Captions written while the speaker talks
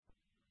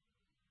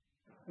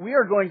we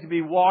are going to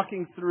be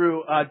walking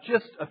through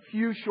just a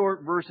few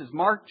short verses.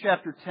 Mark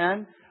chapter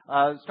 10,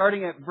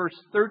 starting at verse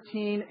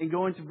 13 and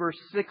going to verse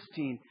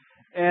 16.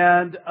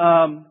 And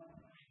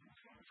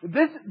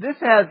this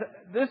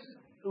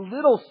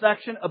little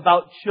section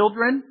about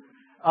children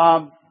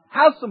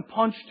has some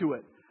punch to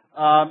it.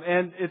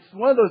 And it's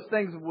one of those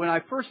things, when I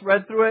first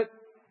read through it,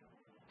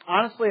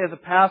 honestly, as a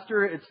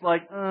pastor, it's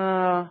like,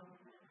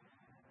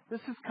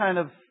 this is kind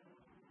of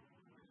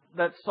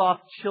that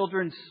soft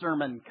children's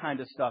sermon kind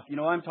of stuff. You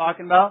know what I'm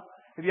talking about?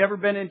 Have you ever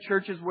been in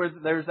churches where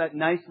there's that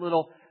nice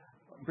little,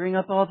 bring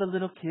up all the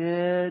little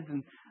kids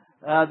and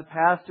the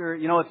pastor,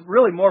 it's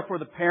really more for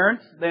the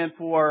parents than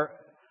for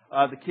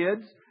the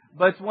kids.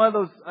 But it's one of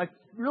those, I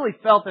really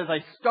felt as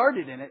I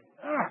started in it,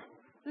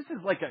 this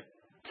is like a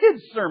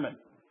kid's sermon.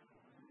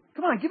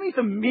 Come on, give me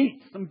some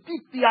meat, some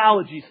deep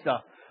theology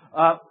stuff.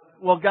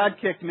 Well, God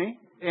kicked me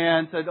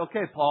and said,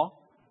 okay, Paul,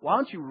 why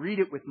don't you read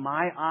it with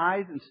my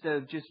eyes instead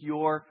of just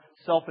your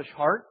selfish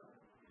heart?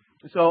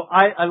 So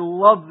I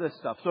love this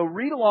stuff. So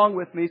read along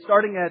with me,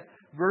 starting at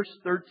verse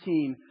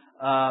 13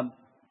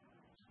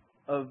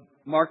 of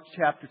Mark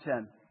chapter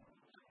 10.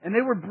 And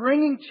they were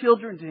bringing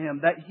children to him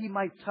that he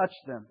might touch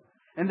them.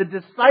 And the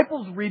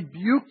disciples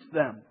rebuked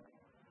them.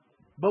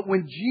 But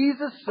when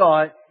Jesus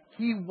saw it,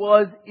 he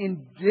was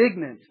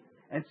indignant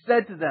and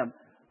said to them,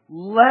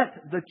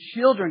 let the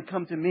children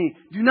come to me.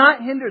 Do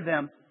not hinder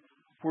them,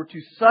 for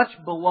to such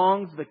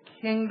belongs the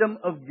kingdom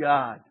of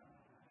God.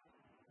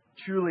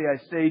 Truly I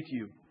say to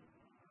you,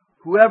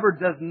 whoever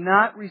does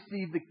not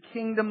receive the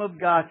kingdom of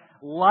God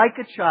like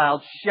a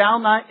child shall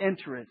not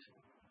enter it.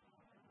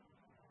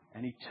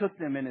 And he took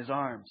them in his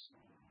arms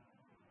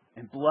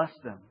and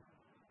blessed them,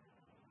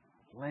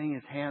 laying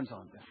his hands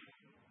on them.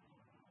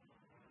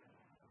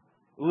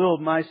 A little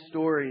of my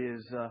story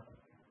is,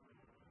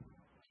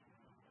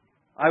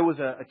 I was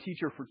a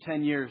teacher for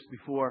 10 years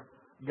before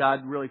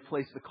God really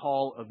placed the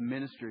call of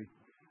ministry.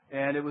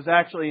 And it was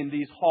actually in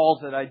these halls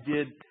that I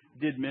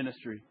did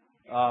ministry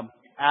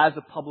as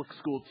a public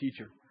school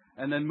teacher.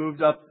 And then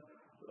moved up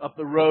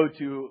the road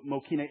to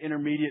Mokina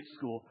Intermediate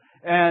School.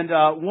 And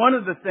one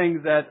of the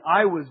things that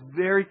I was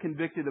very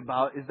convicted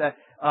about is that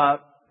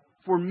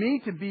for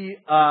me to be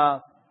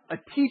a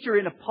teacher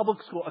in a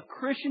public school, a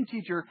Christian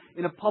teacher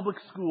in a public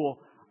school,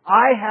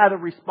 I had a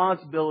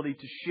responsibility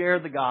to share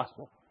the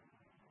gospel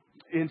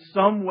in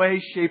some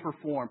way, shape, or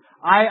form.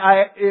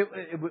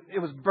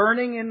 It was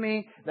burning in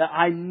me that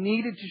I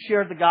needed to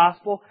share the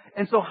gospel.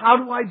 And so how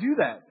do I do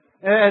that?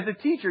 As a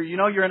teacher,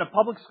 you're in a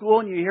public school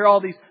and you hear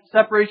all these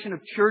separation of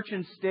church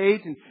and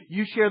state, and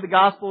you share the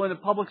gospel in a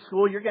public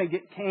school, you're going to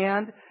get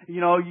canned.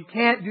 You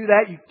can't do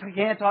that. You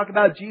can't talk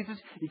about Jesus.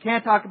 You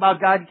can't talk about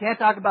God. You can't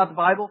talk about the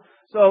Bible.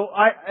 So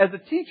as a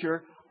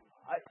teacher,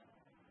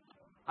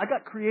 I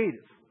got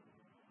creative.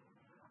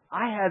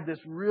 I had this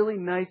really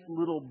nice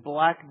little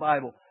black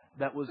Bible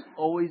that was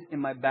always in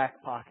my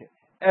back pocket.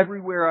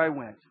 Everywhere I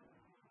went.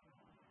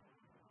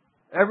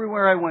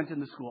 Everywhere I went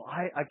in the school,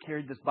 I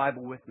carried this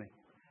Bible with me.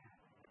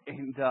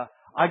 And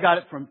I got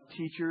it from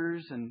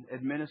teachers and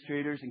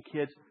administrators and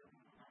kids.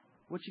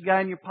 What you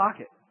got in your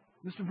pocket?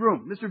 Mr.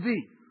 Broom, Mr.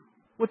 V,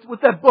 what's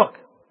that book?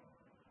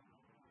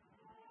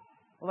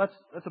 Well,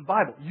 that's a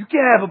Bible. You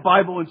can't have a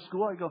Bible in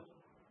school. I go,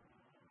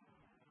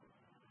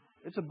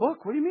 it's a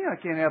book. What do you mean I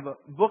can't have a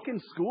book in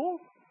school?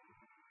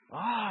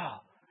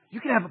 You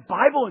can have a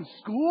Bible in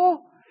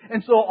school?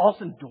 And so all of a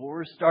sudden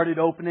doors started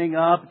opening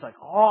up. It's like,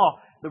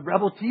 the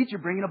rebel teacher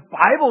bringing a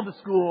Bible to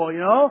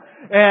school,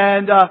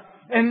 And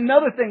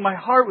another thing, my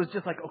heart was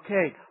just like,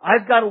 okay,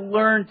 I've got to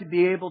learn to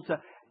be able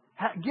to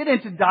get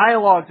into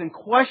dialogues and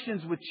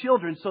questions with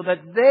children so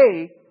that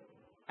they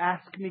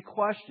ask me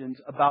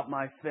questions about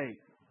my faith.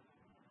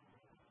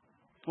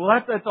 Well,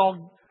 that's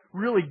all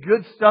really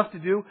good stuff to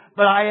do,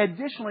 but I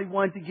additionally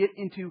wanted to get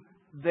into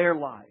their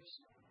lives.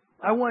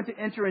 I wanted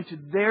to enter into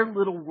their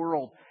little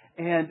world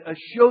and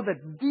show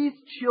that these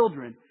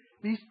children,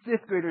 these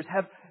fifth graders,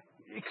 have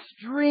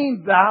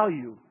extreme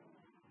value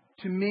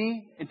to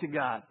me and to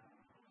God.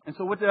 And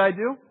so what did I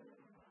do?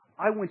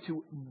 I went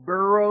to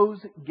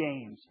Burroughs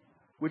games,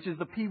 which is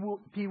the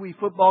Pee Wee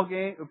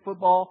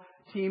football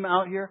team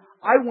out here.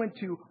 I went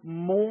to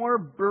more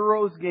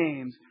Burroughs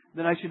games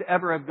than I should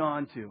ever have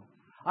gone to.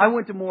 I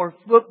went to more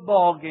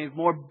football games,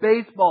 more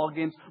baseball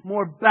games,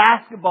 more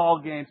basketball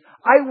games.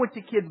 I went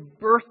to kids'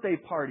 birthday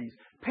parties.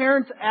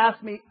 Parents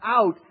asked me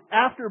out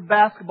after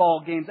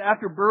basketball games,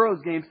 after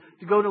Burroughs games,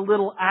 to go to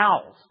Little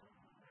Owls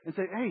and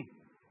say, hey,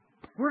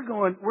 we're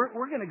going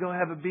to go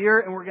have a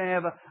beer and we're going to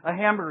have a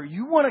hamburger.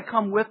 You want to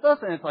come with us?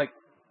 And it's like,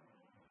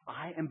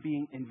 I am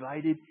being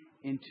invited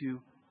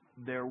into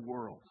their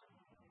world.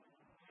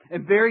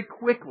 And very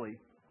quickly,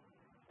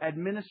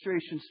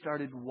 administration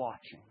started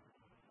watching.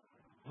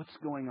 What's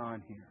going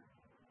on here?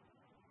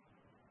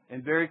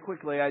 And very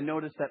quickly, I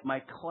noticed that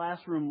my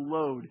classroom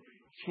load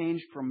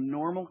changed from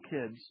normal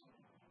kids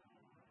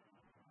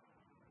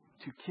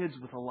to kids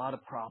with a lot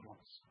of problems.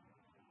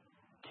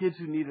 Kids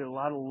who needed a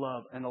lot of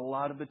love and a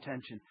lot of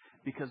attention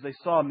because they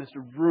saw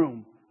Mr.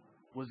 Vroom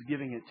was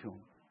giving it to them.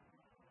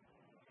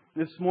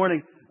 This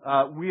morning,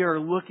 we are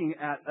looking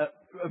at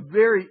a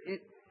very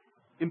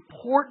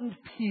important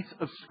piece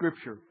of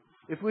Scripture.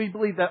 If we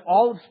believe that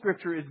all of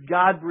Scripture is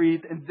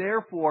God-breathed and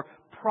therefore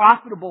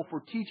profitable for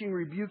teaching,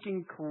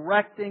 rebuking,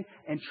 correcting,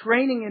 and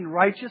training in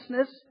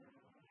righteousness,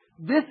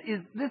 this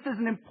is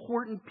an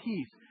important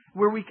piece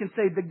where we can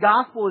say the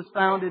gospel is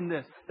found in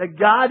this. That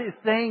God is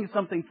saying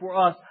something for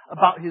us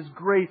about His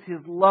grace, His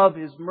love,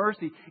 His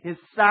mercy, His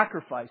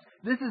sacrifice.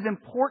 This is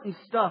important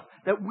stuff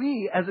that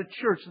we as a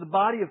church, the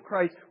body of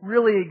Christ,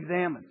 really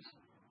examines.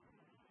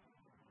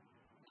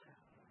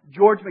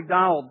 George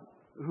MacDonald,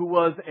 who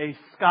was a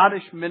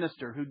Scottish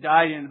minister who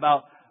died in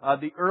about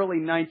the early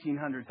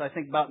 1900s, I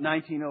think about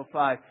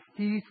 1905,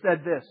 he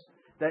said this,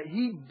 that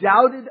he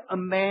doubted a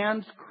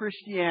man's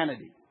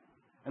Christianity.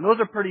 And those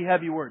are pretty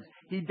heavy words.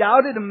 He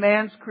doubted a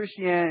man's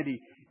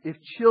Christianity if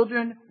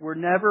children were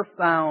never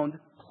found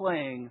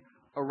playing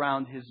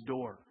around his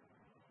door.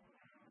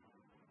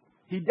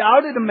 He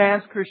doubted a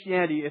man's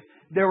Christianity if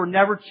there were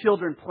never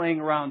children playing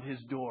around his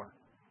door.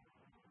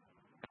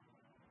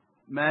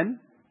 Men,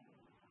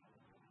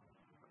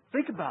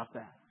 think about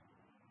that.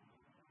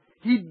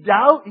 He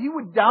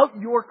would doubt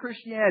your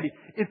Christianity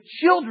if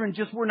children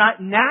just were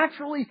not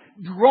naturally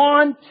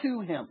drawn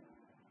to him.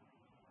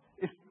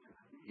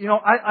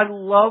 I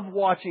love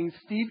watching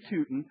Steve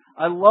Tootin.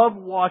 I love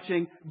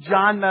watching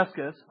John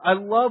Meskis. I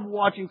love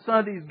watching some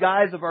of these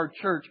guys of our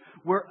church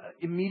where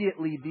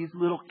immediately these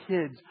little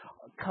kids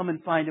come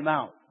and find him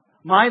out.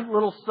 My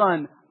little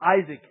son,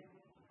 Isaac,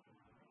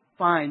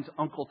 finds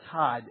Uncle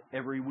Todd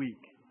every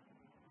week.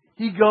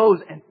 He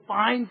goes and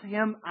finds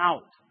him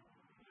out.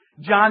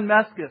 John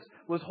Meskis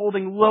was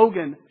holding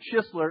Logan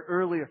Schisler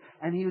earlier,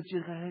 and he was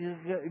just,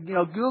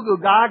 goo-goo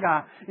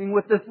gaga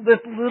with this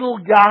little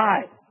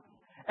guy.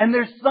 And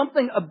there's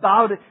something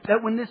about it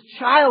that when this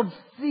child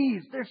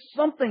sees, there's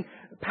something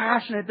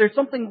passionate, there's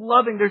something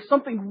loving, there's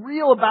something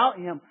real about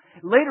him.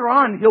 Later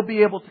on, he'll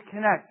be able to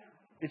connect.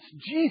 It's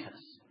Jesus.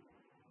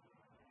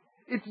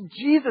 It's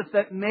Jesus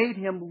that made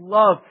him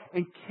love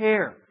and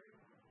care.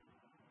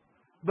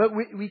 But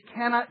we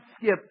cannot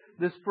skip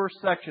this first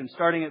section,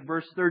 starting at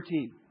verse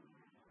 13.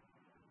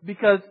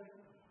 Because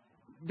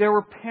there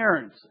were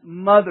parents,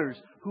 mothers,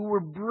 who were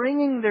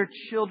bringing their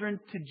children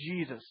to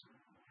Jesus.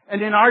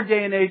 And in our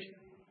day and age,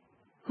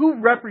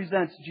 who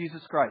represents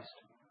Jesus Christ?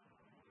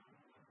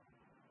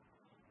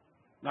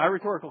 Not a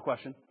rhetorical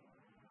question.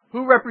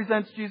 Who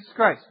represents Jesus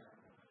Christ?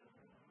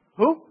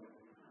 Who?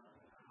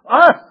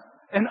 Us.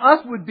 And us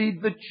would be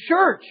the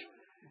church.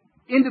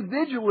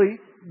 Individually,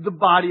 the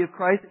body of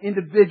Christ.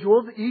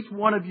 Individuals, each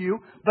one of you.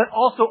 But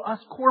also us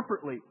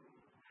corporately.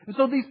 And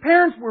so these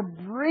parents were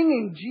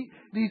bringing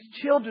these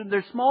children,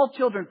 their small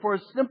children, for a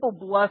simple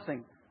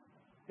blessing.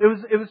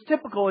 It was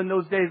typical in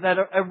those days that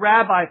a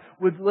rabbi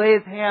would lay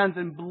his hands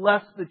and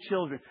bless the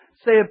children,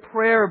 say a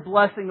prayer of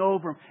blessing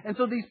over them. And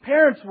so these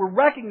parents were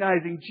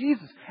recognizing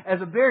Jesus as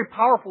a very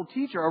powerful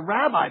teacher, a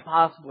rabbi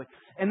possibly.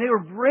 And they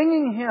were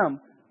bringing him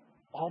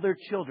all their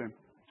children.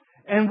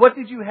 And what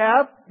did you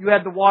have? You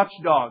had the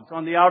watchdogs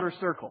on the outer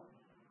circle.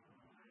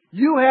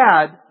 You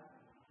had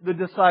the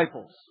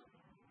disciples.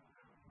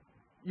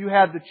 You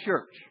had the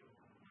church.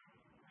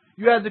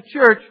 You had the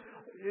church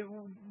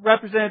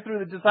represented through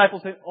the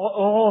disciples saying,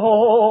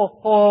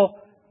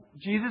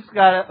 Jesus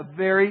got a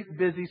very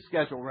busy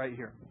schedule right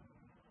here.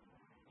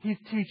 He's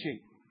teaching.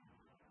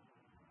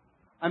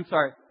 I'm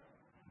sorry.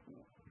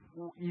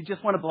 You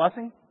just want a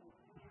blessing?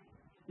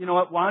 You know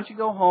what? Why don't you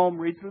go home,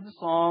 read through the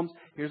Psalms.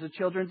 Here's a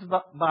children's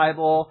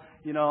Bible.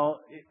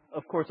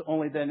 Of course,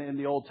 only then in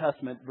the Old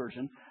Testament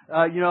version.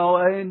 And you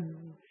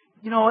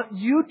know what?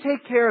 You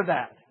take care of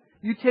that.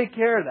 You take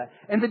care of that.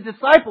 And the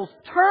disciples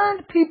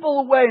turned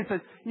people away and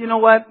said, you know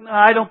what?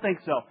 I don't think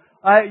so.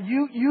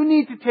 You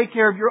need to take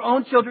care of your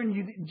own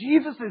children.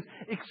 Jesus is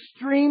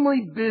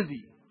extremely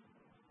busy.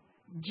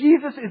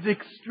 Jesus is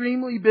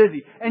extremely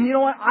busy. And you know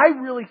what? I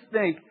really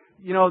think,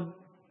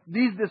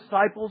 these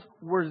disciples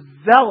were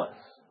zealous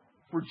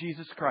for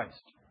Jesus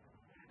Christ.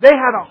 They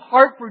had a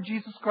heart for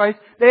Jesus Christ.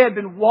 They had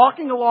been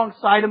walking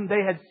alongside Him.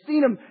 They had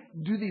seen Him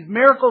do these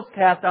miracles,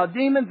 cast out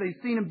demons.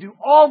 They'd seen Him do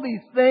all these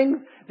things.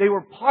 They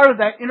were part of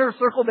that inner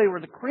circle. They were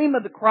the cream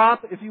of the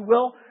crop, if you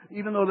will,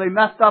 even though they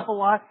messed up a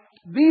lot.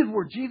 These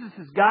were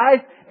Jesus' guys,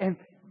 and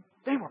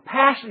they were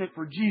passionate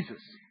for Jesus.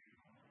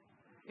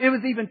 It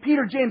was even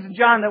Peter, James, and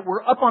John that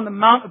were up on the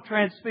Mount of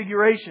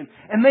Transfiguration,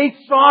 and they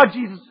saw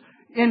Jesus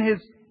in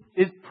His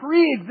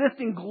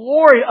pre-existing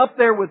glory up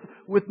there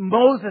with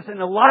Moses and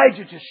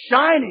Elijah just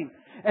shining.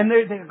 And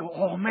they go,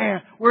 oh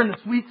man, we're in the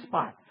sweet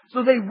spot.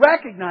 So they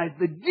recognize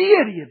the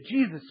deity of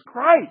Jesus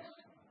Christ.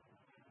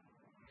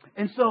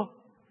 And so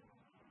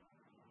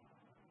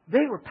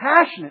they were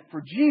passionate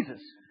for Jesus.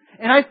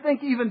 And I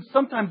think even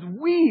sometimes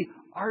we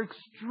are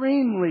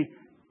extremely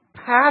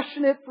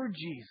passionate for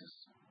Jesus.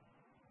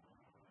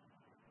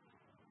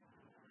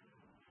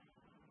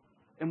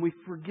 And we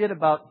forget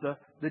about the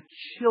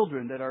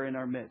children that are in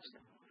our midst.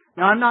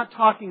 Now, I'm not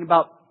talking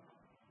about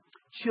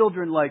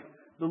children like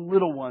the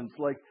little ones,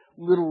 like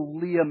little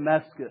Leah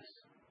Meskis.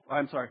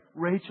 I'm sorry,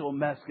 Rachel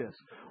Meskis.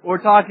 Or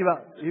talking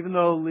about, even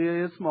though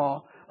Leah is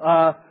small,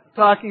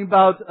 talking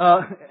about,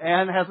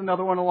 Anne has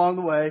another one along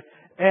the way.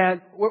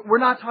 And we're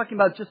not talking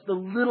about just the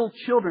little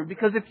children.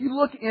 Because if you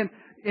look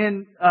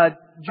in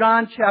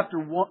John chapter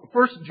 1,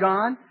 1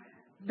 John,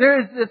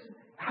 there is this,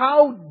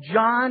 how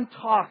John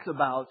talks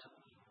about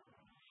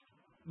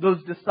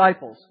those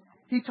disciples.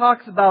 He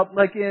talks about,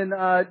 like in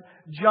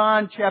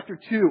John chapter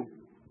 2,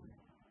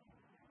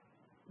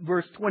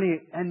 verse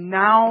 28, and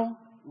now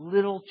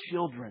little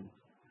children,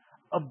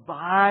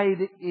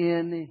 abide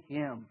in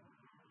Him.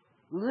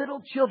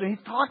 Little children.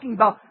 He's talking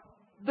about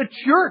the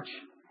church.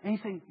 And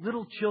he's saying,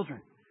 little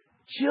children,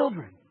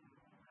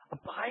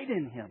 abide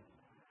in Him.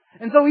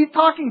 And so He's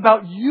talking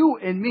about you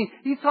and me.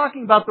 He's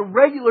talking about the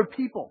regular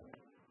people.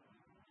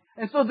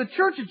 And so the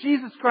church of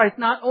Jesus Christ,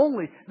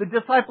 the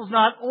disciples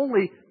not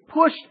only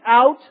pushed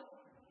out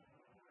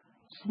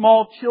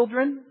small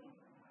children,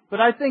 but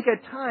I think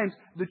at times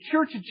the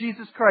church of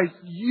Jesus Christ,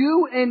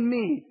 you and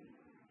me,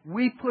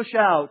 we push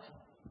out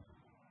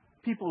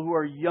people who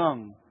are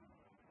young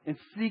and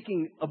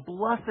seeking a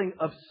blessing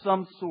of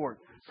some sort,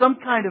 some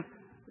kind of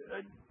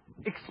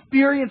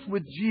experience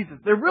with Jesus.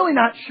 They're really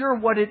not sure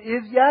what it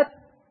is yet.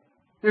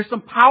 There's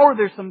some power,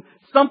 there's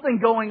something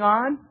going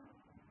on.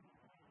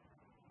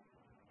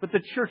 But the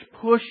church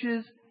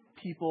pushes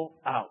people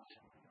out.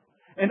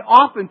 And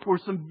often for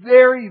some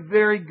very,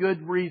 very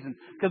good reasons.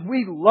 Because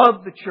we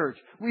love the church.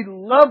 We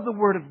love the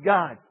Word of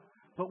God.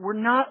 But we're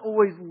not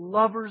always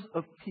lovers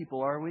of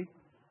people, are we?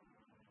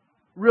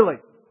 Really.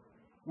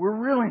 We're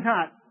really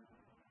not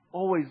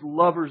always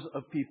lovers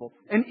of people.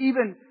 And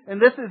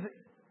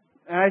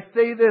I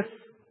say this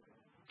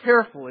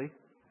carefully,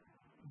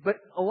 but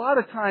a lot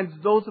of times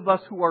those of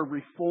us who are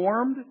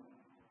Reformed,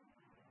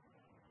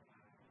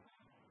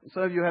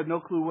 some of you have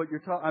no clue what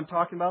I'm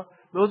talking about.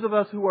 Those of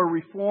us who are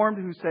Reformed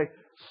who say,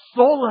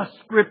 sola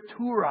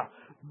scriptura,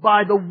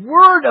 by the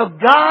Word of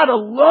God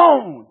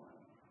alone.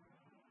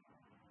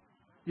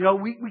 You know,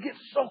 we get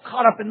so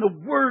caught up in the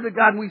Word of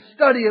God and we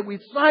study it, we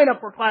sign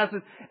up for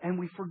classes, and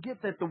we forget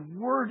that the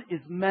Word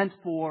is meant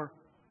for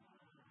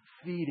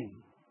feeding,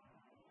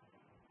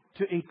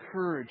 to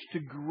encourage, to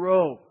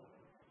grow,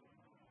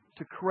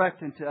 to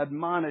correct and to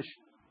admonish,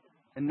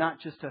 and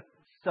not just to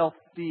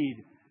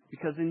self-feed,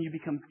 because then you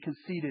become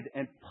conceited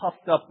and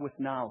puffed up with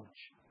knowledge.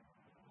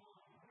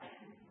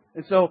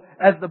 And so,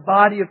 as the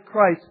body of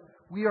Christ,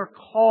 we are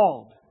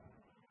called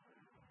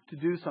to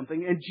do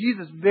something. And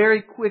Jesus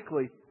very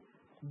quickly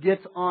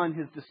gets on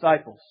His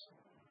disciples.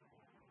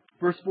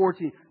 Verse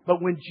 14,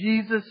 but when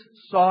Jesus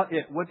saw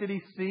it, what did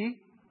He see?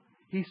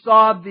 He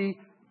saw the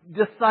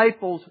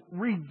disciples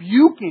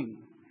rebuking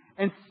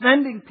and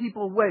sending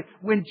people away.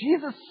 When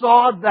Jesus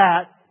saw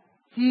that,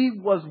 He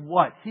was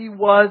what?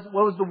 What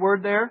was the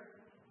word there?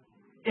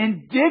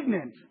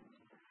 Indignant.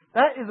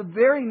 That is a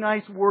very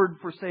nice word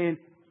for saying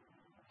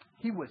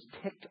He was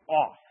ticked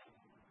off.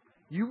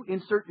 You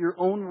insert your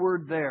own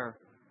word there.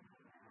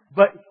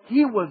 But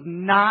He was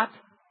not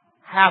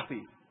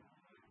happy.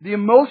 The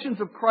emotions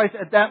of Christ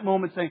at that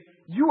moment saying,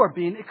 you are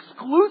being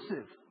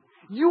exclusive.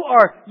 You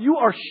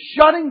are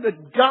shutting the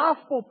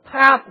gospel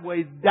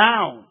pathways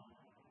down.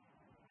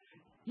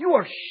 You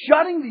are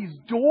shutting these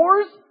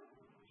doors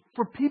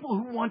for people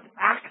who want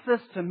access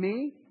to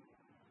me.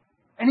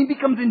 And He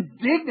becomes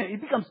indignant. He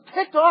becomes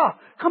ticked off.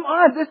 Come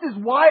on, this is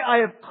why I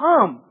have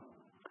come.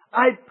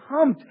 I've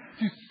come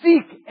to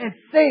seek and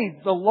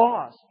save the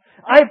lost.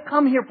 I have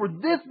come here for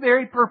this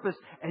very purpose,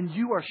 and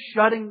you are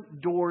shutting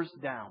doors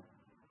down.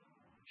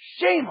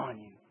 Shame on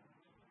you.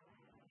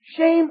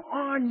 Shame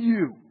on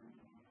you.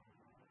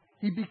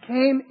 He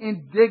became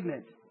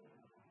indignant,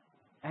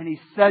 and He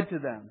said to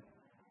them,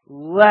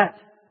 let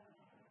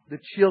the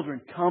children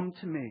come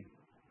to me.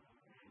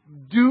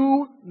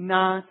 Do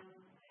not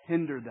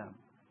hinder them.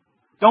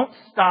 Don't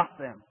stop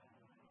them.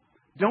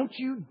 Don't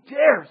you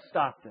dare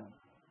stop them.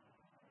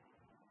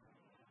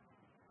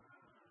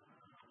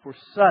 For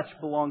such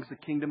belongs the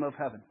kingdom of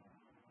heaven.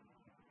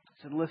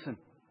 He said, listen,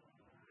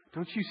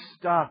 don't you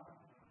stop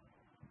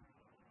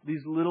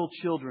these little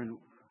children.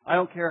 I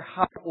don't care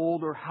how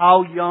old or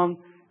how young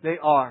they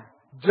are.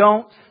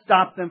 Don't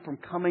stop them from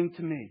coming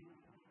to me.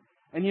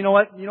 And you know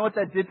what? You know what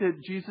that did to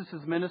Jesus'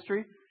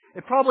 ministry?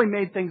 It probably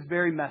made things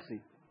very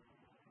messy.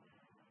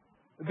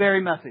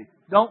 Very messy.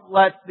 Don't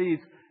let these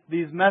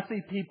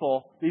messy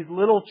people, these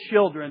little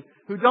children,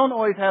 who don't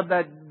always have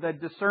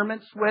that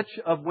discernment switch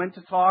of when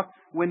to talk,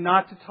 when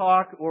not to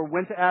talk, or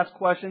when to ask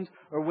questions,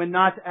 or when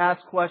not to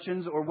ask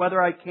questions, or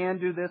whether I can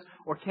do this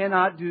or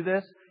cannot do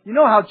this. You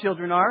know how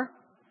children are.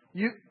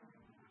 You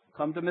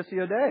come to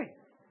Missio Dei.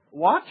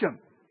 Watch them.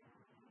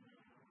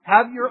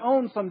 Have your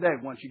own someday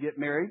once you get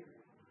married.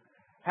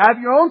 Have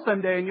your own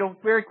someday and you'll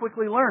very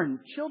quickly learn.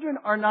 Children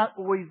are not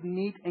always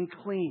neat and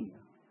clean.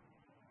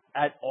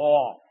 At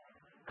all.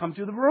 Come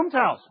to the Room's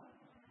house.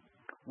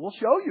 We'll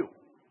show you.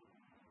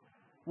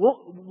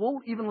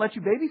 We'll even let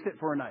you babysit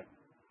for a night.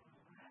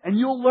 And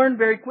you'll learn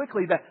very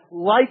quickly that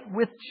life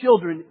with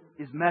children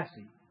is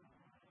messy.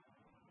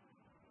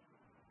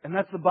 And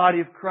that's the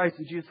body of Christ.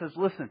 And Jesus says,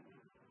 listen,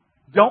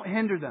 don't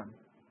hinder them.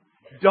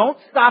 Don't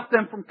stop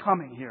them from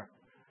coming here.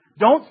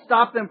 Don't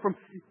stop them from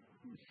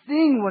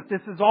seeing what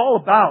this is all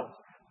about.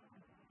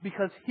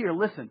 Because here,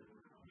 listen,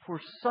 to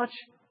such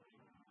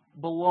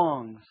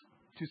belongs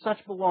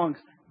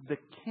the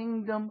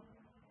kingdom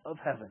of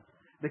heaven,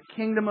 the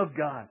kingdom of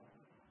God.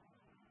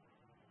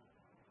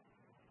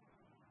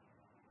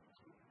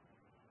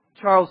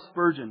 Charles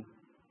Spurgeon,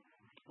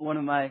 one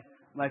of my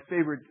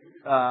favorite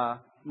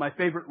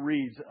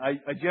reads.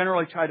 I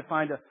generally try to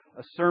find a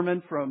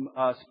sermon from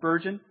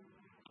Spurgeon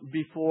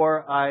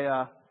before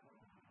I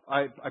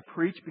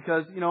preach,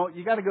 because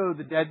you got to go to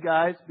the dead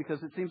guys,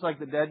 because it seems like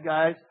the dead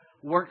guys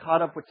weren't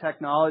caught up with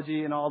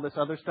technology and all this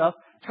other stuff.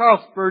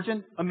 Charles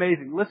Spurgeon,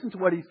 amazing. Listen to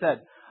what he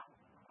said.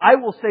 I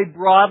will say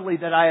broadly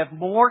that I have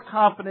more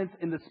confidence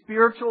in the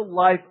spiritual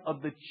life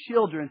of the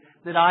children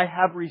that I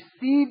have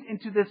received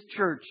into this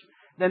church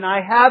than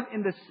I have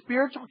in the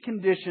spiritual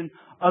condition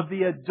of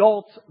the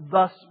adults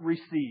thus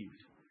received.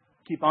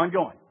 Keep on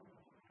going.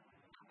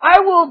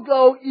 I will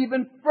go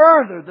even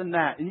further than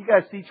that. And you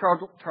guys see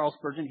Charles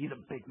Spurgeon, he's a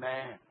big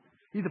man.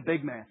 He's a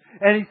big man.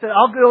 And he said,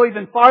 I'll go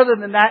even farther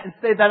than that and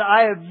say that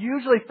I have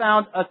usually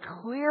found a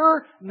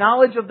clearer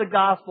knowledge of the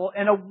gospel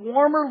and a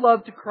warmer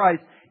love to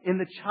Christ in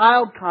the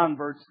child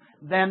converts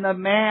than the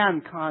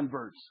man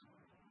converts.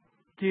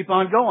 Keep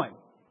on going.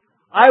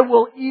 I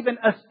will even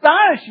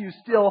astonish you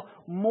still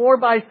more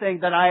by saying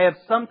that I have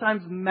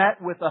sometimes met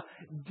with a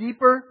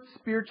deeper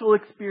spiritual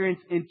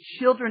experience in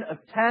children of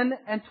 10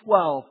 and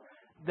 12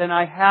 than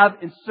I have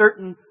in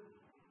certain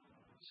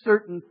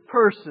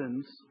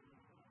persons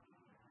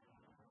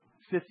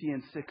 50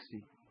 and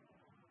 60.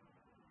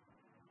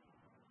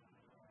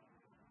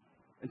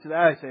 And to that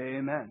I say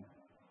amen.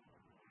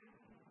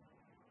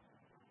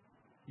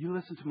 You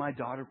listen to my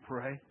daughter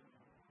pray.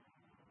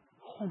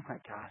 Oh my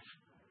gosh.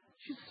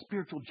 She's a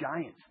spiritual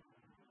giant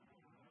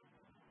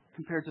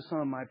compared to some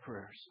of my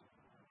prayers.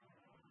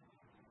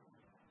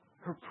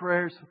 Her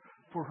prayers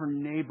for her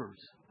neighbors,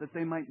 that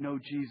they might know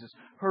Jesus.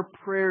 Her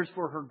prayers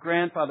for her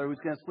grandfather who's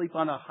going to sleep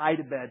on a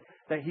hide-a-bed,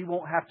 that he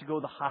won't have to go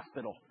to the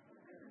hospital.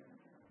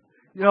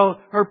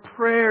 Her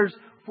prayers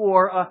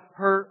for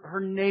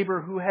her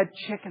neighbor who had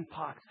chicken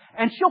pox.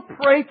 And she'll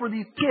pray for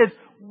these kids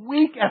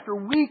week after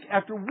week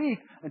after week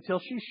until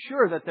she's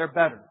sure that they're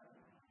better.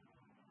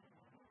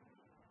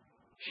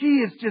 She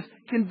is just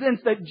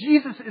convinced that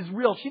Jesus is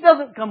real. She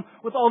doesn't come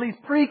with all these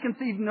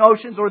preconceived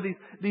notions or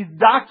these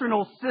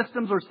doctrinal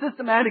systems or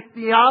systematic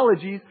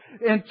theologies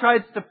and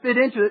tries to fit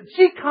into it.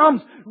 She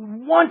comes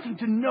wanting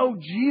to know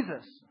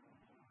Jesus.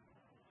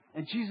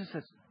 And Jesus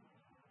says,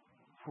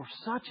 for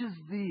such as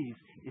these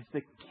is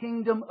the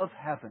kingdom of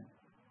heaven.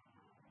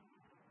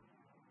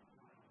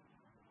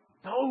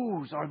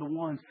 Those are the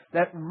ones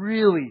that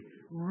really,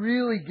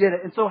 really get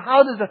it. And so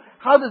how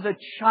does a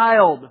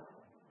child,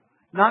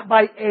 not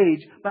by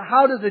age, but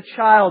how does a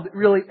child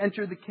really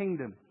enter the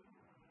kingdom?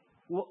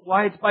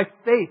 Why, it's by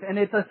faith. And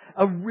it's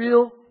a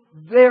real,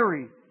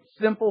 very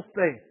simple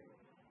faith.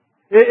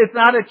 It's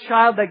not a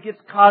child that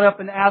gets caught up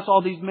and asks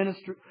all these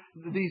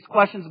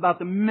questions about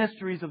the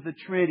mysteries of the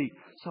Trinity.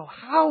 So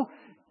how,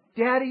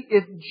 Daddy,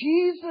 if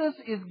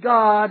Jesus is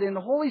God and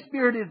the Holy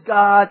Spirit is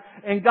God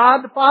and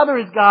God the Father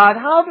is God,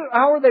 how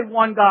are they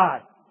one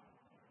God?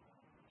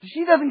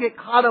 She doesn't get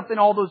caught up in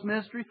all those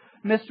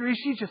mysteries.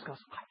 She just goes,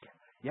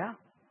 yeah,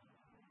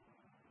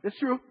 it's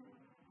true.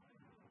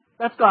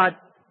 That's God.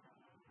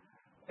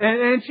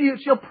 And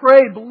she'll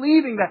pray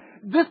believing that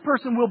this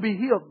person will be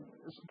healed.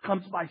 This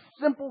comes by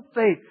simple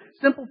faith,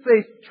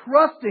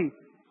 trusting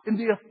in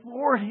the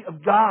authority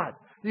of God.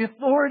 The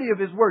authority of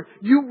His Word.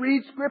 You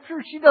read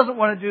Scripture, she doesn't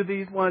want to do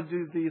these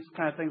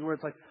kind of things where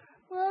it's like,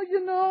 well,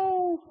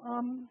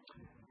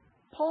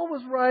 Paul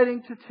was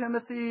writing to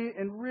Timothy,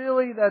 and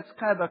really that's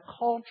kind of a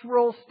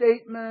cultural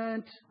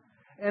statement,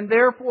 and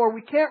therefore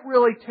we can't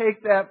really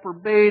take that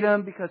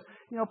verbatim because,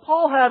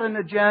 Paul had an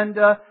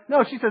agenda.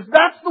 No, she says,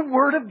 that's the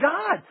Word of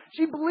God.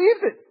 She believes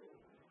it.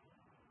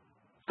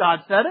 God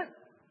said it.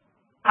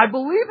 I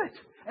believe it.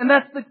 And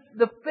that's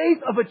the faith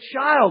of a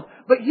child.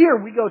 But here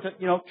we go to,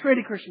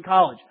 Trinity Christian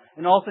College.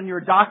 And all of a sudden you're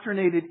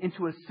indoctrinated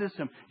into a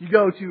system. You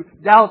go to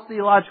Dallas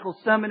Theological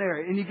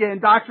Seminary and you get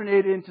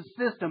indoctrinated into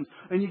systems.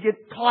 And you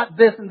get taught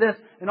this and this.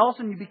 And all of a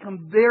sudden you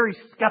become very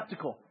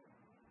skeptical.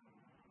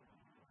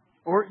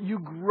 Or you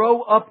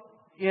grow up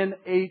in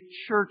a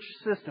church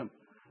system.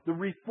 The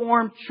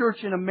Reformed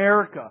Church in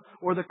America,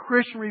 or the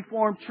Christian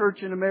Reformed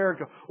Church in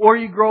America, or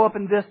you grow up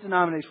in this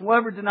denomination,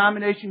 whatever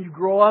denomination you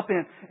grow up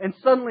in, and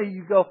suddenly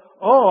you go,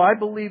 oh, I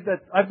believe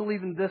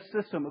in this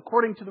system.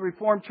 According to the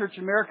Reformed Church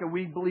in America,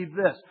 we believe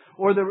this.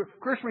 Or the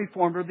Christian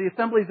Reformed, or the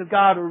Assemblies of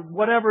God, or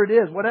whatever it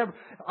is, whatever.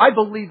 I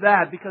believe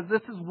that because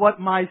this is what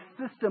my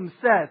system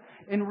says.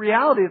 In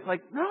reality, it's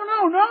like,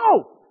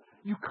 no.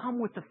 You come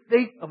with the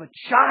faith of a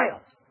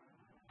child.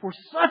 For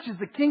such is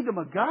the kingdom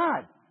of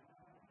God.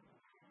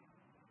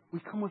 We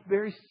come with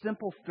very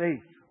simple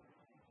faith.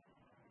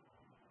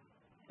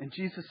 And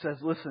Jesus says,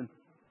 listen,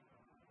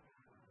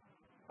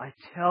 I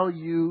tell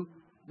you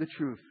the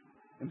truth.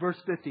 In verse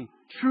 15,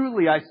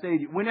 truly I say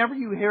to you, whenever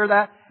you hear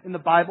that in the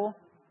Bible,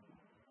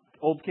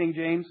 Old King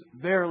James,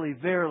 verily,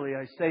 verily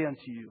I say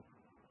unto you.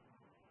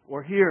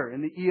 Or here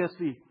in the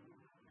ESV,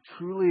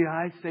 Truly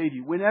I say to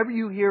you, whenever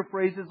you hear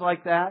phrases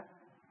like that,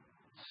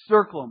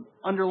 circle them,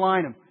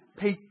 underline them,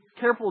 pay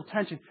careful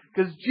attention,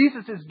 because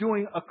Jesus is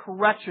doing a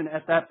correction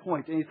at that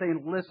point. And He's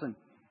saying, listen,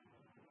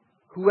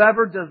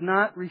 whoever does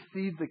not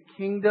receive the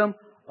kingdom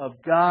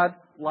of God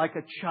like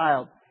a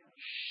child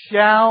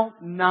shall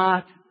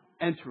not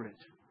enter it.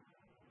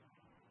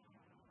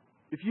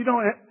 If you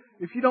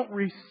don't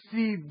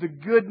receive the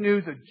good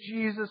news of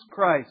Jesus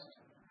Christ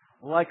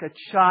like a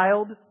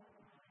child,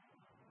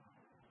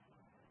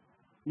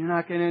 you're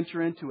not going to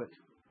enter into it.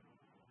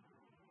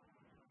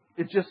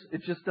 It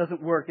just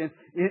doesn't work. And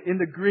in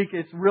the Greek,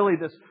 it's really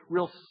this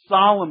real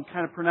solemn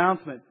kind of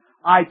pronouncement.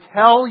 I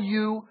tell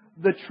you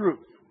the truth.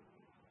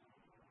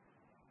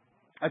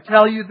 I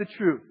tell you the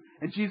truth.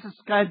 And Jesus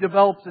kind of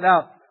develops it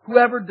out.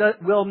 Whoever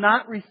will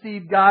not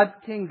receive God's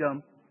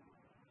kingdom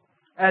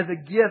as a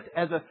gift,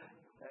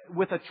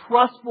 with a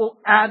trustful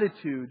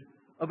attitude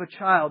of a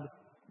child,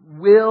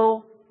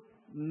 will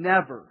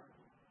never.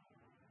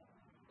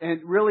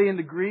 And really in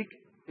the Greek,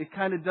 it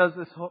kind of does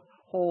this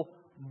whole,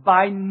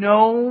 by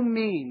no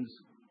means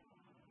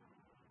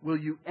will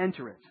you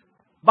enter it.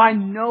 By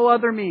no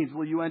other means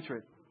will you enter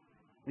it.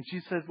 And she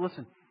says,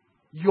 listen,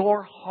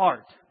 your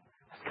heart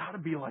has got to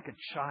be like a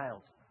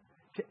child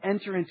to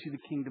enter into the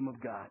kingdom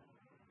of God.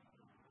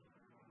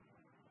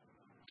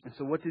 And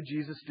so what did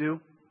Jesus do?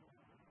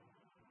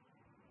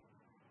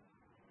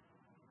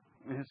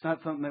 And it's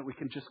not something that we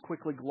can just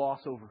quickly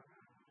gloss over.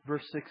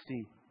 Verse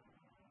 16.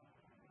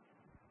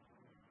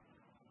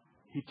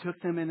 He took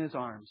them in His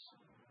arms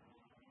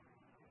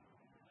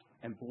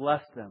and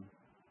blessed them,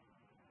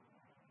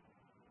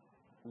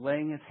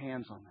 laying His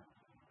hands on them.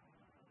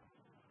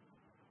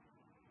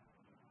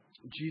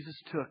 Jesus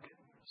took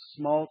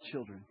small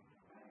children,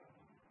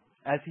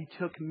 as He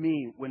took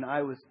me when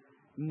I was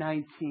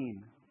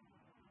 19.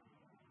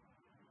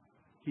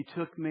 He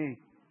took me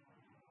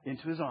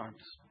into His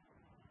arms,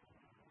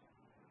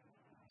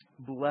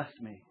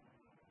 blessed me,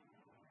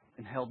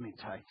 and held me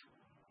tight.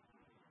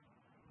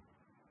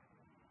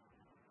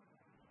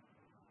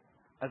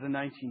 As a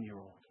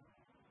 19-year-old.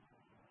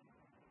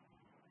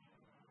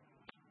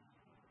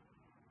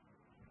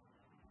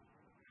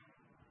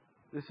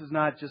 This is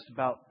not just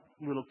about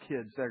little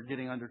kids that are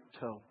getting under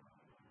tow.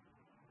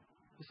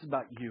 This is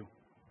about you.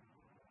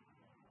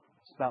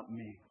 It's about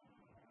me.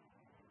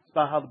 It's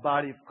about how the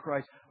body of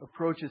Christ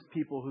approaches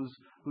people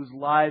whose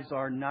lives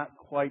are not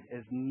quite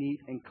as neat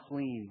and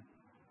clean.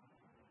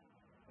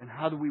 And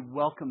how do we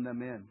welcome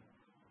them in?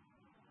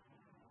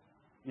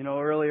 You know,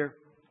 earlier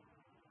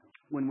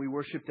when we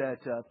worshiped at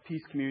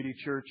Peace Community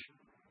Church,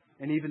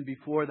 and even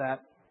before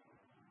that,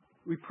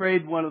 we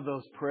prayed one of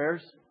those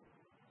prayers.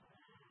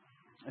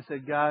 I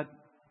said, God,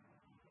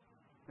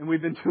 and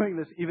we've been doing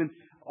this even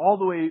all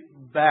the way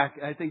back.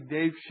 I think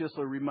Dave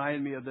Schisler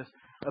reminded me of this,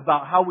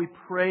 about how we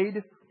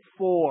prayed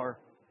for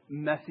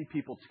messy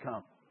people to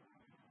come.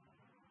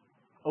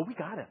 Oh, we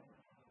got it.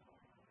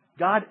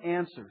 God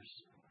answers.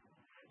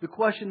 The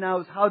question now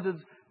is, how does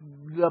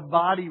the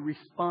body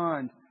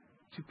respond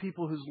to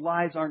people whose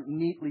lives aren't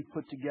neatly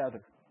put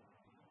together?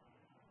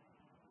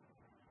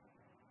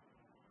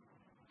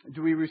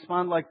 Do we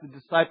respond like the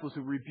disciples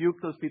who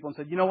rebuked those people and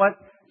said, you know what?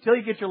 Until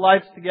you get your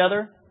lives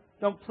together,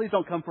 please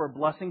don't come for a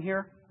blessing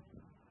here.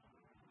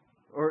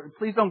 Or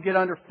please don't get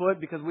underfoot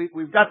because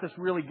we've got this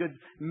really good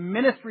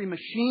ministry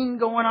machine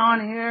going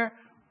on here.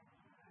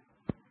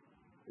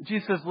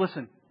 Jesus says,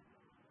 listen,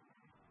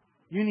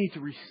 you need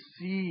to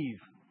receive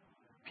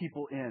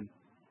people in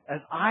as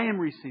I am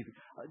receiving.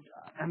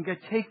 I'm going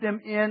to take them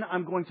in.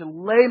 I'm going to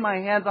lay my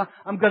hands on.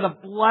 I'm going to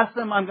bless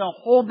them. I'm going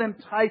to hold them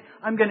tight.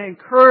 I'm going to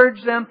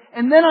encourage them.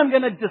 And then I'm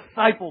going to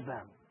disciple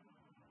them.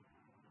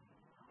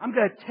 I'm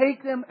going to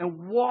take them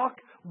and walk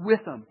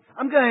with them.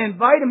 I'm going to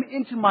invite them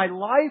into my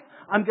life.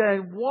 I'm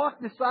going to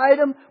walk beside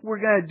them. We're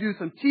going to do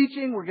some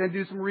teaching. We're going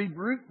to do some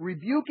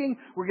rebuking.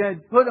 We're going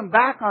to put them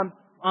back on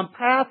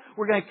path.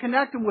 We're going to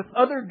connect them with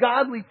other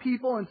godly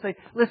people and say,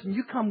 listen,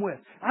 you come with.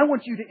 I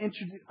want to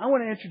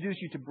introduce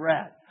you to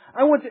Brad.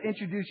 I want to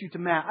introduce you to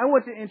Matt. I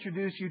want to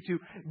introduce you to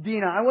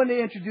Dina. I want to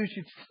introduce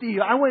you to Steve.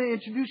 I want to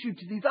introduce you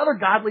to these other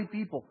godly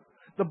people.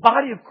 The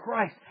body of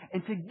Christ.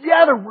 And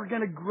together we're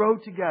going to grow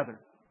together.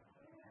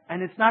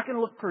 And it's not going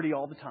to look pretty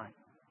all the time.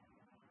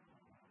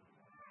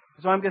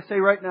 So I'm going to say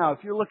right now,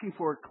 if you're looking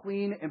for a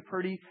clean and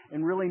pretty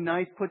and really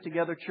nice put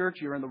together church,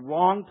 you're in the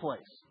wrong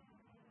place.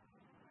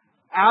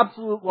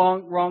 Absolute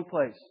wrong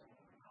place.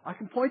 I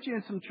can point you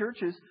in some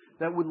churches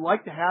that would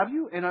like to have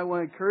you, and I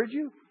want to encourage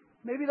you.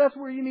 Maybe that's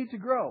where you need to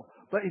grow.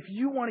 But if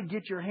you want to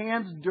get your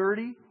hands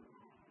dirty,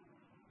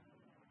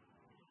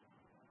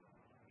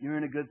 you're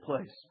in a good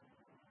place.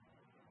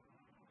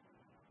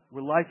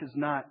 Where life is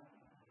not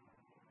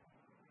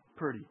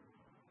pretty.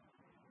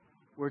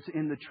 Where it's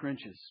in the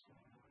trenches.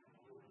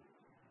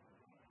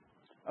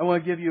 I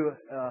want to give you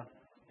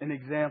an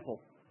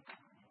example.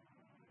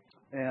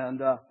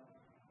 And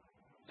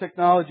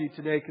technology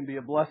today can be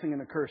a blessing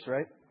and a curse,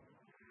 right?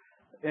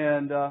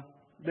 And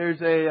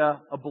there's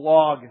a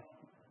blog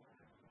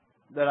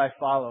that I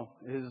follow.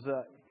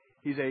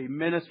 He's a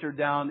minister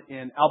down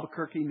in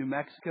Albuquerque, New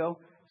Mexico.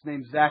 His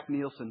name's Zach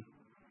Nielsen.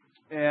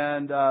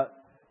 And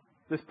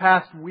this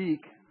past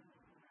week,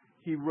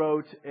 he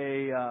wrote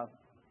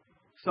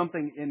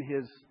something in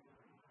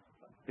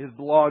his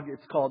blog.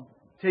 It's called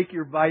Take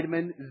Your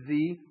Vitamin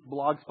Z,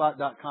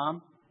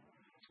 blogspot.com.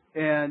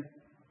 And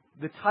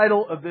the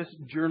title of this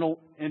journal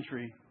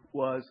entry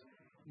was,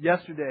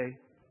 "Yesterday,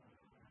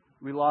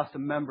 we lost a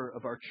member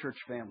of our church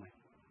family."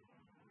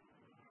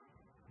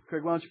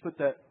 Craig, why don't you put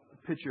that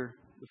picture,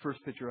 the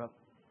first picture up?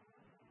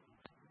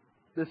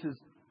 This is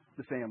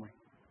the family.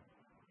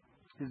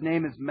 His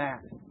name is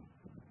Matt.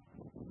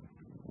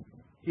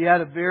 He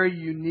had a very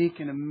unique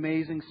and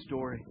amazing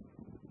story.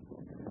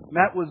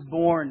 Matt was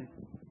born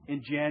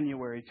in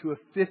January to a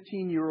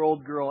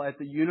 15-year-old girl at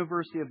the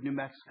University of New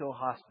Mexico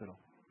Hospital.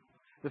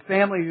 The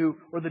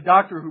the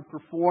doctor who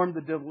performed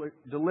the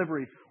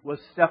delivery was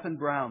Stephen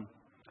Brown.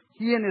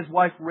 He and his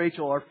wife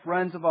Rachel are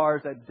friends of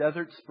ours at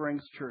Desert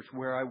Springs Church,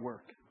 where I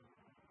work.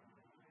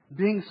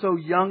 Being so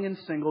young and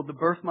single, the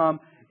birth mom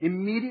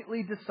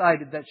immediately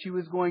decided that she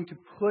was going to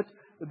put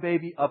the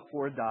baby up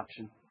for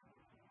adoption.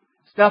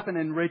 Stephen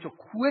and Rachel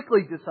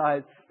quickly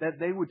decided that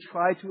they would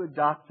try to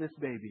adopt this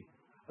baby.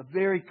 A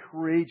very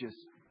courageous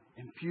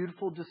and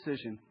beautiful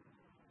decision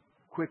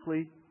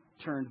quickly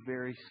turned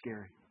very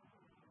scary.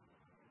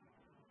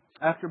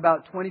 After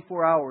about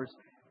 24 hours,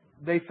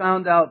 they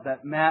found out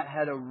that Matt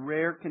had a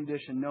rare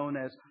condition known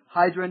as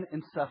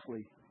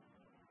hydranencephaly.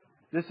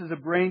 This is a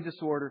brain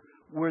disorder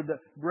where the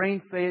brain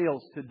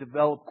fails to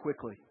develop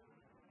quickly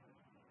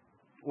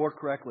or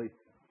correctly.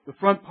 The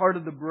front part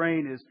of the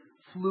brain is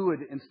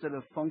fluid instead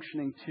of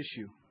functioning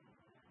tissue.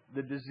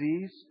 The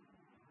disease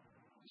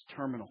is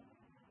terminal,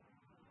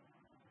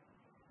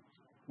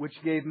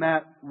 which gave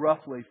Matt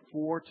roughly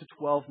 4 to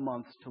 12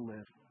 months to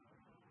live.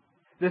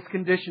 This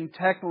condition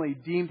technically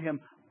deemed him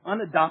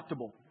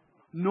unadoptable.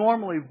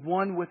 Normally,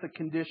 one with this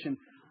condition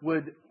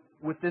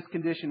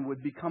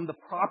would become the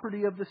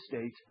property of the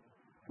state,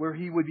 where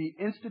he would be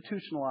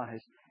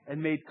institutionalized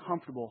and made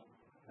comfortable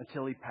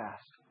until he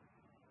passed.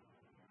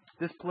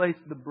 This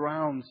placed the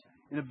Browns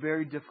in a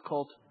very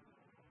difficult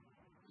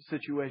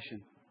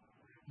situation.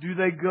 Do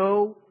they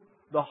go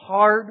the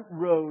hard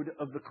road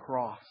of the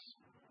cross,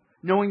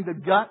 knowing the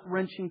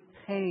gut-wrenching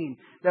pain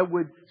that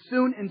would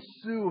soon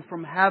ensue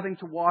from having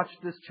to watch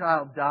this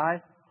child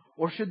die?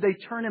 Or should they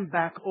turn him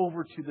back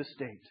over to the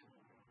state?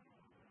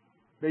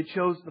 They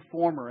chose the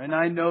former, and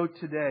I know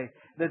today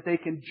that they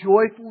can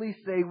joyfully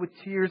say with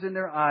tears in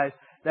their eyes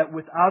that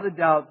without a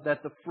doubt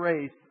that the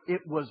phrase,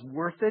 "it was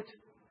worth it,"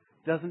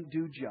 doesn't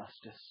do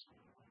justice.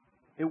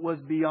 It was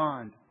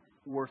beyond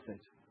worth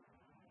it.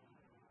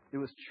 It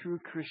was true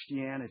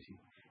Christianity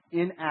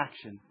in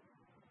action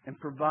and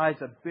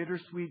provides a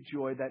bittersweet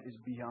joy that is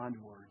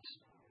beyond words.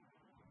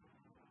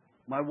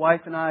 My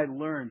wife and I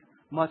learned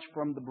much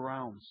from the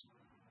Browns.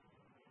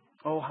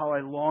 Oh, how I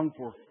long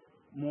for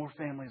more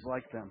families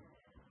like them.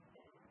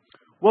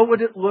 What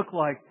would it look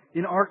like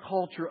in our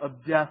culture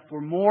of death for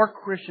more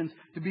Christians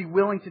to be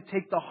willing to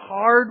take the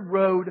hard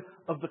road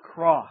of the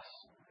cross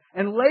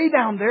and lay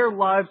down their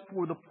lives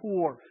for the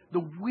poor, the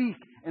weak,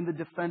 and the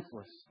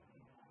defenseless?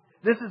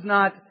 This is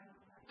not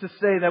to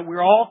say that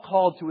we're all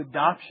called to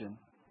adoption,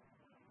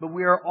 but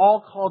we are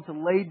all called to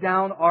lay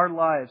down our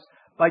lives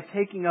by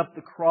taking up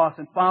the cross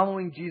and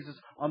following Jesus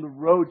on the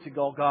road to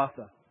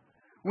Golgotha.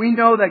 We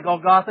know that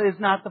Golgotha is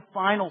not the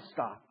final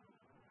stop.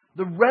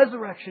 The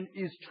resurrection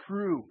is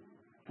true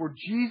for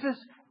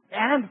Jesus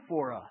and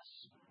for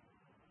us.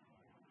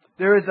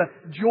 There is a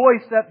joy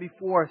set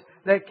before us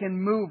that can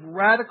move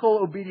radical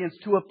obedience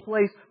to a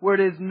place where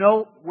it is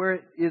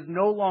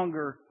no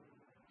longer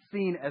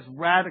seen as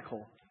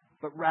radical,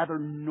 but rather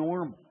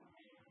normal.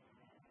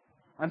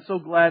 I'm so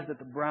glad that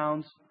the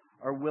Browns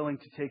are willing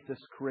to take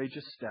this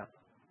courageous step.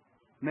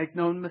 Make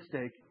no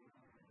mistake,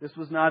 this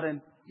was not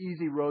an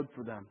easy road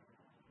for them.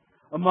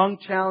 Among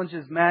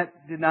challenges,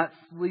 Matt did not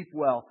sleep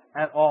well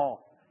at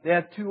all. They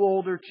have 2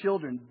 older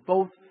children,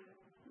 both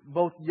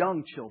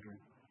young children.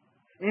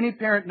 Any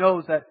parent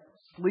knows that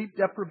sleep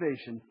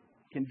deprivation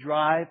can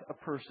drive a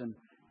person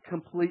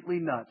completely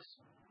nuts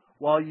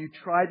while you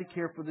try to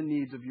care for the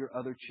needs of your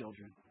other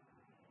children.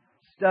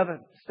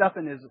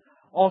 Stephen is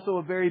also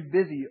a very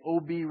busy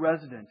OB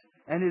resident,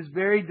 and his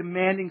very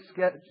demanding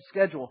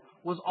schedule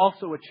was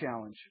also a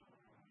challenge.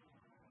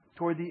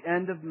 Toward the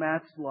end of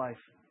Matt's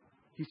life,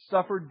 he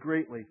suffered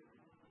greatly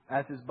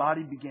as his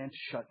body began to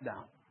shut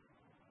down.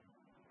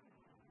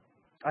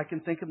 I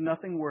can think of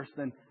nothing worse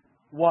than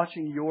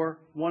watching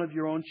one of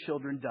your own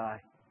children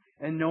die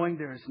and knowing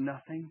there is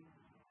nothing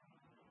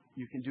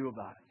you can do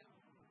about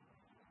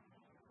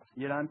it.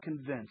 Yet I'm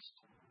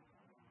convinced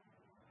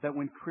that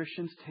when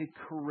Christians take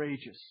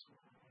courageous,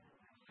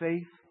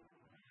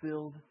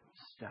 faith-filled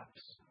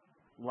steps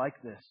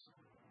like this,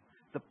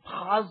 the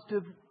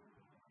positive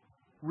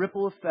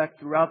ripple effect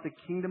throughout the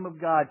kingdom of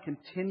God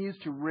continues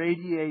to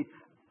radiate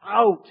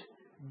out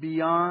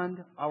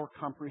beyond our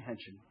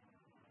comprehension.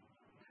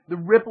 The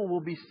ripple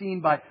will be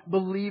seen by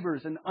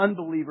believers and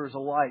unbelievers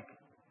alike,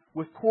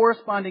 with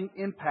corresponding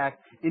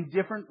impact in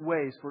different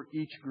ways for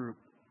each group.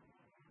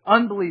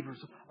 Unbelievers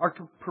are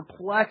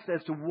perplexed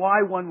as to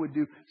why one would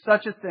do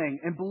such a thing.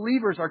 And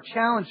believers are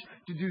challenged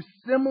to do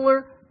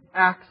similar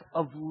acts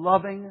of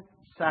loving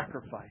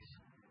sacrifice.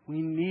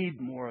 We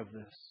need more of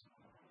this.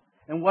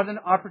 And what an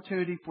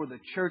opportunity for the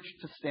church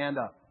to stand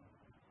up.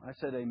 I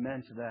said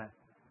amen to that.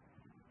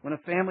 When a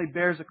family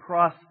bears a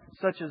cross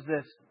such as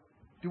this,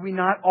 do we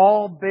not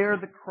all bear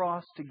the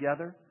cross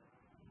together?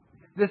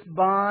 This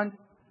bonds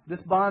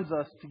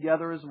us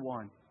together as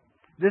one.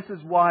 This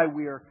is why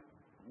we are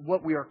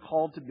what we are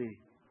called to be.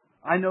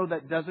 I know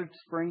that Desert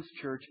Springs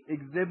Church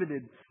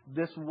exhibited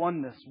this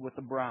oneness with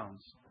the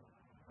Browns.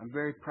 I'm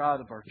very proud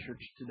of our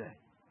church today.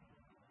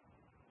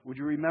 Would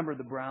you remember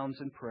the Browns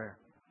in prayer?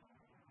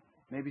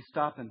 Maybe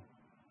stop and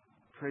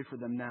pray for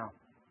them now.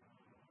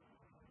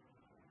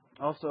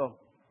 Also,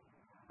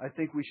 I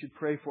think we should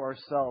pray for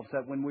ourselves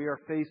that when we are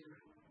faced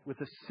with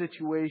a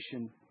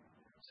situation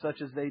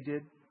such as they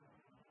did,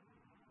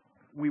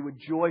 we would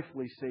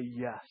joyfully say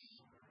yes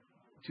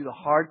to the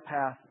hard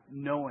path,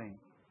 knowing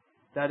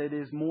that it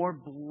is more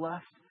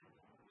blessed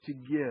to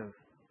give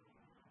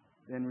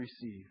than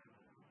receive.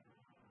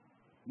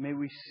 May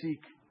we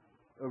seek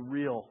a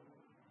real,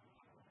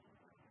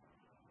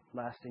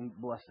 lasting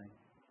blessing.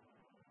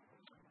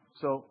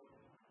 So,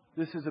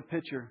 this is a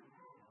picture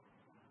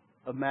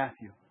of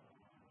Matthew.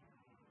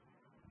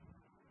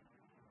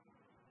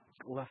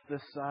 Left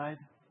this side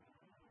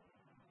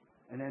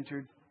and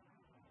entered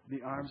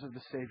the arms of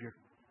the Savior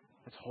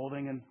that's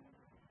holding and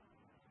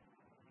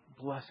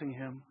blessing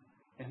him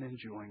and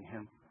enjoying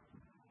him.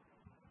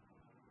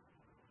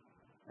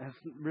 And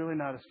it's really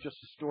not just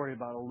a story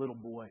about a little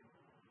boy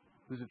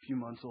who's a few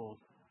months old.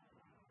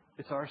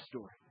 It's our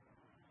story.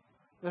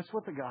 That's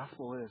what the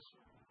gospel is.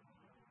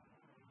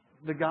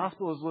 The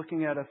gospel is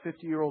looking at a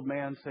 50-year-old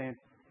man saying,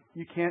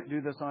 you can't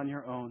do this on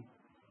your own.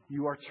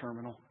 You are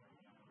terminal.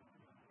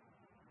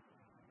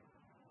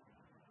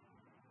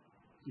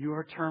 You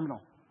are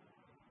terminal.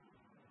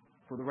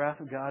 For the wrath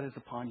of God is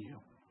upon you.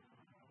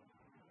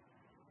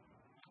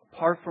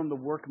 Apart from the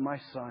work of my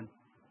Son,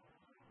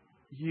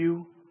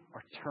 you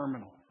are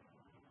terminal.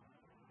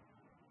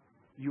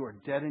 You are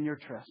dead in your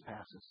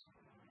trespasses.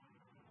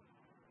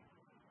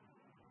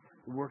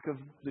 The work of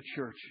the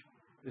church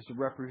is to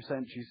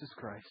represent Jesus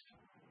Christ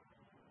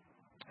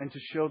and to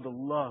show the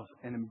love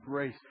and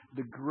embrace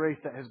the grace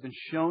that has been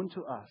shown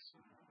to us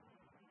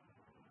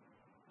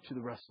to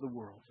the rest of the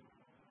world.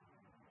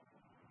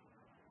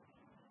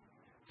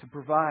 To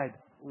provide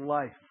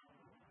life,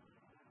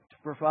 to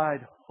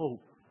provide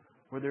hope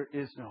where there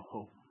is no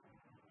hope.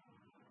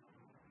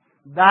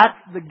 That's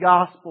the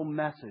gospel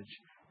message,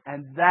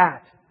 and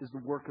that is the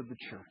work of the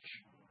church.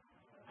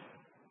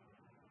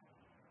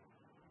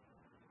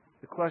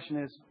 The question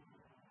is,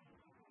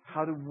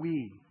 how do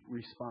we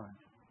respond?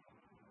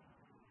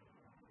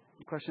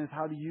 The question is,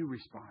 how do you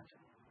respond?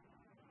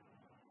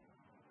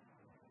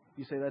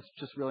 You say, that's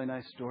just a really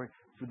nice story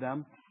for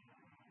them.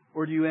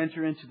 Or do you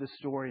enter into the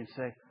story and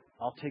say,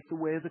 I'll take the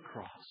way of the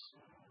cross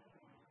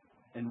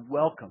and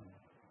welcome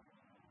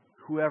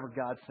whoever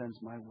God sends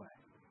my way.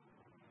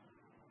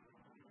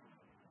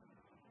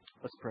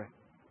 Let's pray.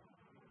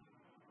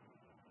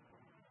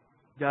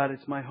 God,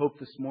 it's my hope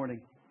this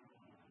morning.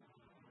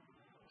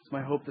 It's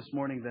my hope this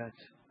morning that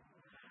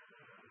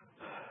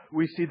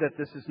we see that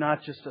this is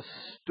not just a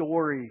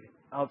story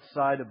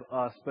outside of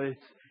us, but it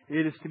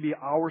is to be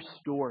our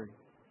story.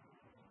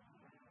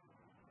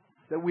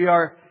 That we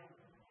are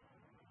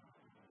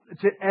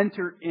to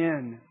enter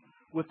in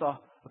with a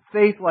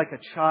faith like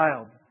a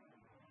child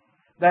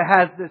that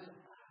has this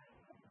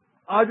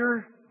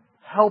utter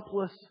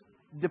helpless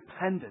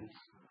dependence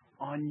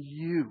on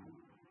you.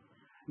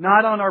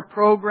 Not on our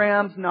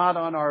programs, not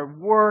on our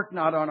work,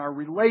 not on our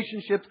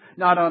relationships,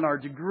 not on our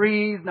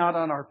degrees, not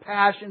on our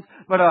passions,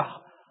 but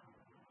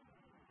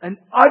an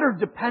utter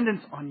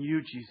dependence on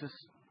you, Jesus.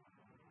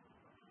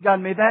 God,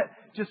 may that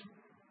just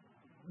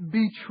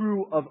be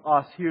true of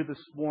us here this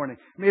morning.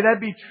 May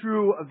that be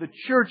true of the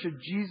Church of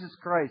Jesus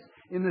Christ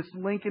in this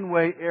Lincoln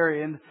Way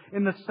area,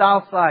 in the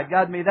South Side.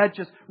 God, may that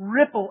just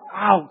ripple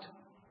out.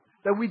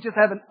 That we just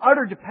have an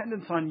utter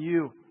dependence on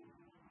you.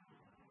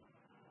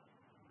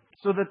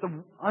 So that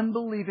the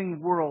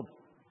unbelieving world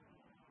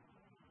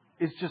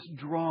is just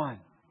drawn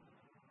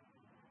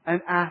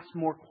and asks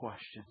more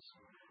questions.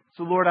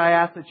 So Lord, I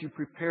ask that you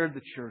prepare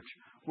the church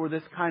for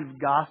this kind of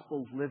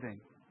gospel living.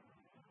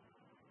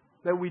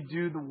 That we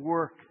do the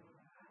work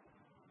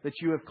that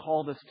you have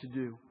called us to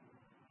do.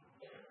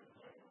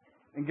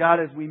 And God,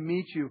 as we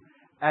meet you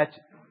at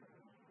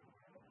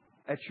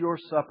your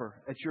supper,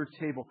 at your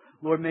table,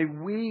 Lord, may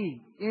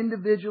we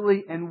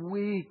individually and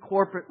we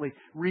corporately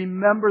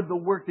remember the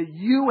work that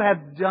you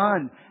have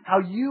done, how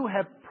you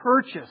have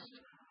purchased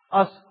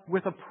us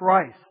with a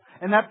price.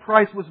 And that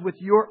price was with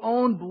your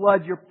own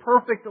blood, your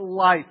perfect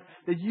life,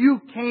 that you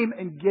came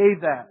and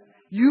gave that.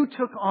 You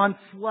took on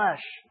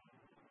flesh.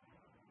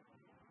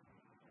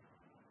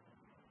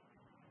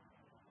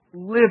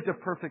 Lived a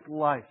perfect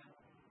life.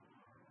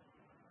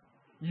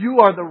 You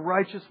are the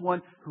righteous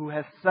one who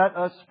has set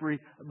us free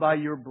by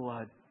your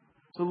blood.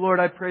 So Lord,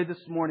 I pray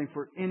this morning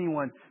for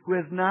anyone who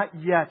has not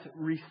yet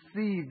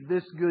received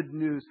this good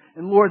news.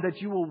 And Lord,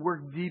 that you will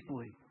work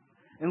deeply.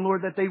 And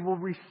Lord, that they will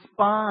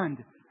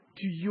respond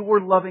to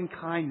your loving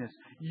kindness,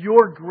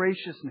 your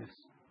graciousness.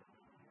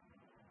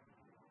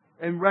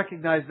 And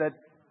recognize that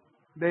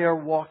they are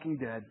walking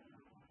dead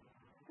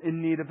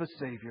in need of a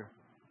Savior.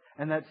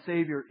 And that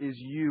Savior is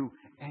you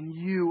and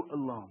you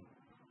alone.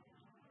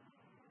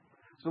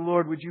 So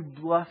Lord, would you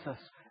bless us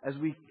as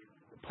we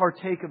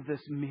partake of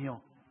this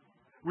meal,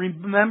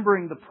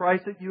 remembering the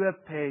price that you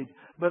have paid,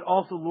 but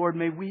also, Lord,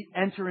 may we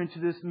enter into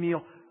this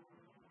meal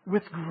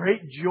with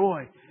great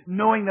joy,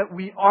 knowing that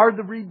we are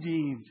the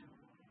redeemed,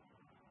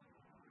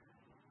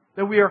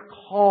 that we are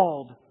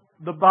called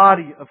the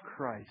body of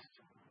Christ,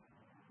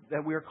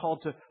 that we are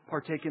called to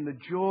partake in the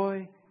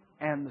joy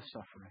and the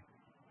suffering.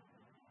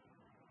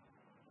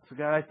 So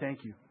God, I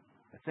thank you.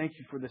 I thank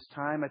you for this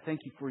time. I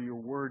thank you for your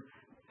word.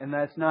 And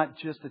that's not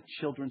just a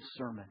children's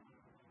sermon,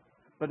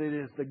 but it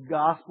is the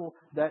gospel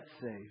that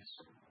saves.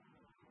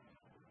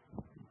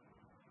 I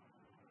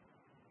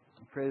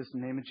pray this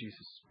in the name of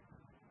Jesus.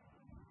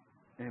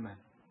 Amen.